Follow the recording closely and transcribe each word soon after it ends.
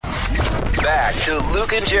back to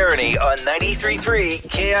Luke and Jeremy on 93.3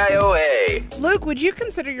 KIOA. Luke, would you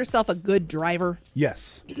consider yourself a good driver?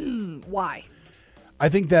 Yes. Why? I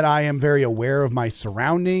think that I am very aware of my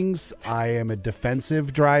surroundings. I am a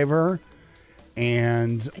defensive driver.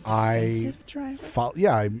 And I'm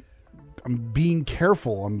being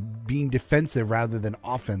careful. I'm being defensive rather than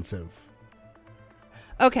offensive.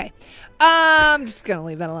 Okay. I'm just going to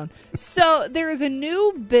leave that alone. So there is a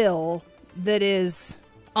new bill that is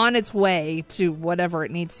on its way to whatever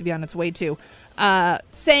it needs to be on its way to,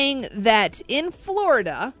 saying that in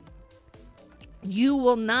Florida, you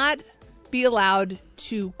will not be allowed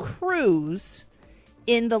to cruise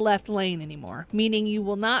in the left lane anymore, meaning you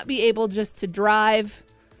will not be able just to drive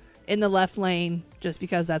in the left lane just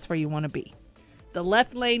because that's where you want to be. The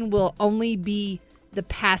left lane will only be the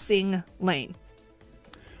passing lane.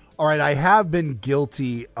 All right, I have been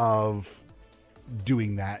guilty of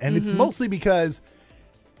doing that, and it's mostly because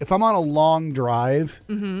if I'm on a long drive,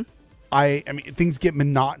 I mean things get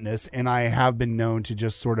monotonous, and I have been known to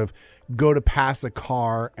just sort of go to pass a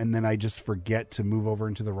car, and then I just forget to move over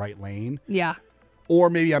into the right lane. Yeah. Or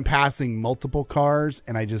maybe I'm passing multiple cars,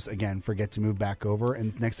 and I just, again, forget to move back over,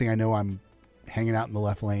 and next thing I know, I'm hanging out in the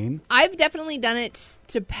left lane. I've definitely done it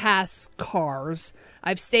to pass cars.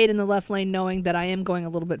 I've stayed in the left lane knowing that I am going a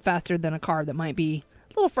little bit faster than a car that might be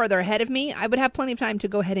a little further ahead of me. I would have plenty of time to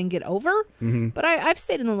go ahead and get over, but I've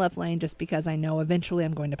stayed in the left lane just because I know eventually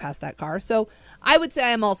I'm going to pass that car. So I would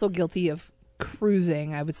say I'm also guilty of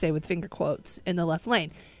cruising, I would say with finger quotes, in the left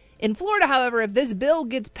lane. In Florida, however, if this bill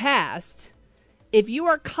gets passed, if you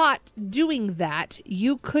are caught doing that,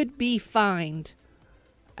 you could be fined.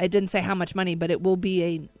 I didn't say how much money, but it will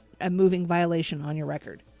be a moving violation on your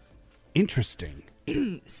record. Interesting.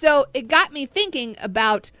 So it got me thinking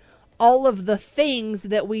about all of the things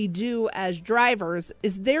that we do as drivers.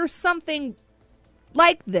 Is there something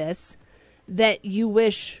like this that you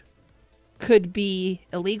wish could be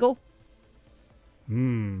illegal?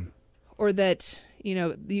 Or that,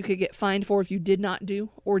 you could get fined for if you did not do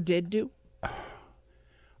or did do?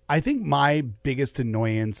 I think my biggest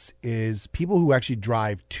annoyance is people who actually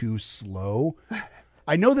drive too slow.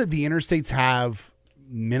 I know that the interstates have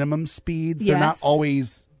minimum speeds. They're not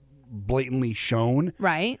always blatantly shown.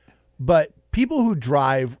 Right. But people who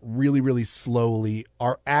drive really, really slowly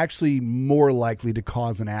are actually more likely to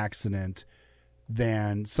cause an accident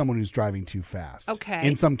than someone who's driving too fast. Okay.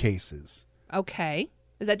 In some cases. Okay.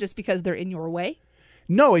 Is that just because they're in your way?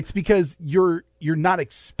 No, it's because you're not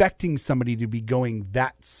expecting somebody to be going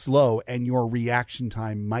that slow, and your reaction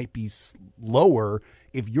time might be lower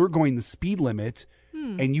if you're going the speed limit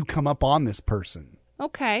and you come up on this person.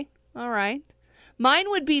 Okay. All right. Mine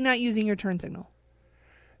would be not using your turn signal.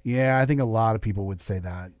 Yeah, I think a lot of people would say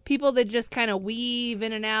that. People that just kind of weave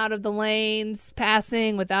in and out of the lanes,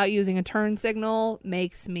 passing without using a turn signal,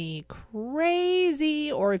 makes me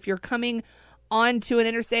crazy. Or if you're coming onto an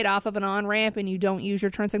interstate off of an on-ramp and you don't use your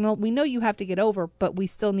turn signal, we know you have to get over, but we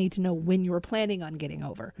still need to know when you were planning on getting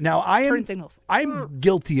over. Now, turn signals. I'm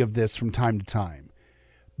guilty of this from time to time,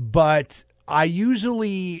 but I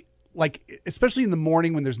usually, especially in the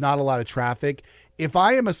morning when there's not a lot of traffic, if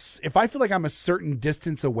I feel like I'm a certain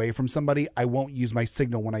distance away from somebody, I won't use my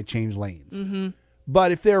signal when I change lanes.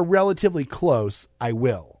 But if they're relatively close, I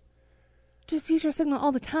will. Just use your signal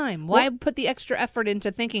all the time. Why put the extra effort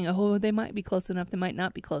into thinking, oh, they might be close enough, they might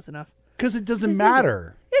not be close enough? Because it doesn't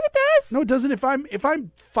matter. Yes, it does. No, it doesn't. If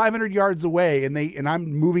I'm 500 yards away and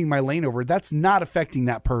I'm moving my lane over, that's not affecting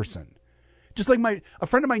that person. Just like a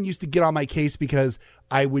friend of mine used to get on my case because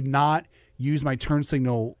I would not use my turn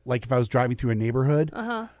signal. Like if I was driving through a neighborhood,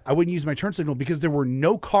 I wouldn't use my turn signal because there were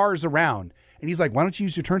no cars around. And he's like, "Why don't you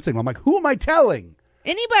use your turn signal?" I'm like, "Who am I telling?"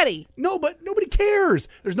 Anybody. No, but nobody cares.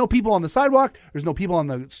 There's no people on the sidewalk. There's no people on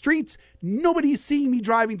the streets. Nobody's seeing me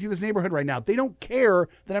driving through this neighborhood right now. They don't care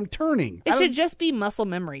that I'm turning. It should just be muscle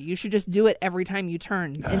memory. You should just do it every time you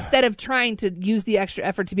turn instead of trying to use the extra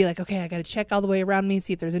effort to be like, okay, I got to check all the way around me,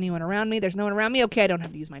 see if there's anyone around me. There's no one around me. Okay, I don't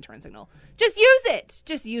have to use my turn signal. Just use it.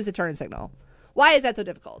 Just use a turn signal. Why is that so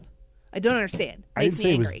difficult? I don't understand. Makes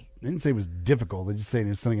me angry. I didn't say it was difficult. I just said it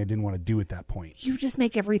was something I didn't want to do at that point. You just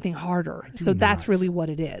make everything harder. So that's really what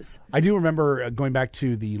it is. I do remember going back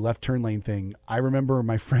to the left turn lane thing. I remember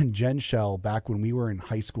my friend Jen Shell back when we were in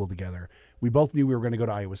high school together. We both knew we were going to go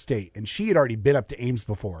to Iowa State, and she had already been up to Ames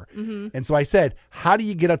before. And so I said, "How do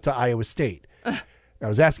you get up to Iowa State?" I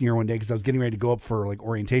was asking her one day because I was getting ready to go up for like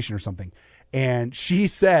orientation or something, and she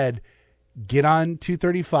said, "Get on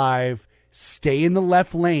 235." Stay in the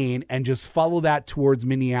left lane and just follow that towards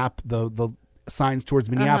Minneapolis, the signs towards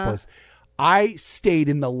Minneapolis. I stayed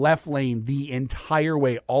in the left lane the entire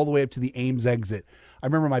way, all the way up to the Ames exit. I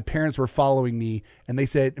remember my parents were following me, and they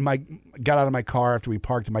said, got out of my car after we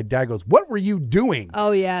parked, and my dad goes, "What were you doing?"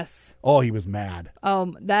 Oh, yes. Oh, he was mad.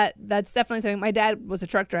 That's definitely something. My dad was a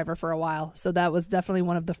truck driver for a while, so that was definitely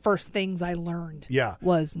one of the first things I learned. Yeah.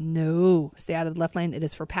 Was no, stay out of the left lane. It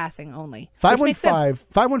is for passing only.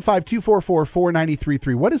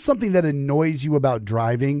 515-244-4933. What is something that annoys you about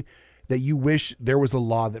driving that you wish there was a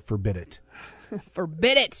law that forbid it?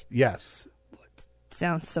 Forbid it. Yes.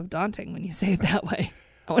 Sounds so daunting when you say it that way.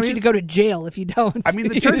 I want you to go to jail if you don't. I mean,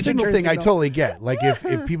 the turn signal thing I totally get. Like if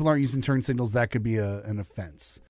people aren't using turn signals, that could be an offense.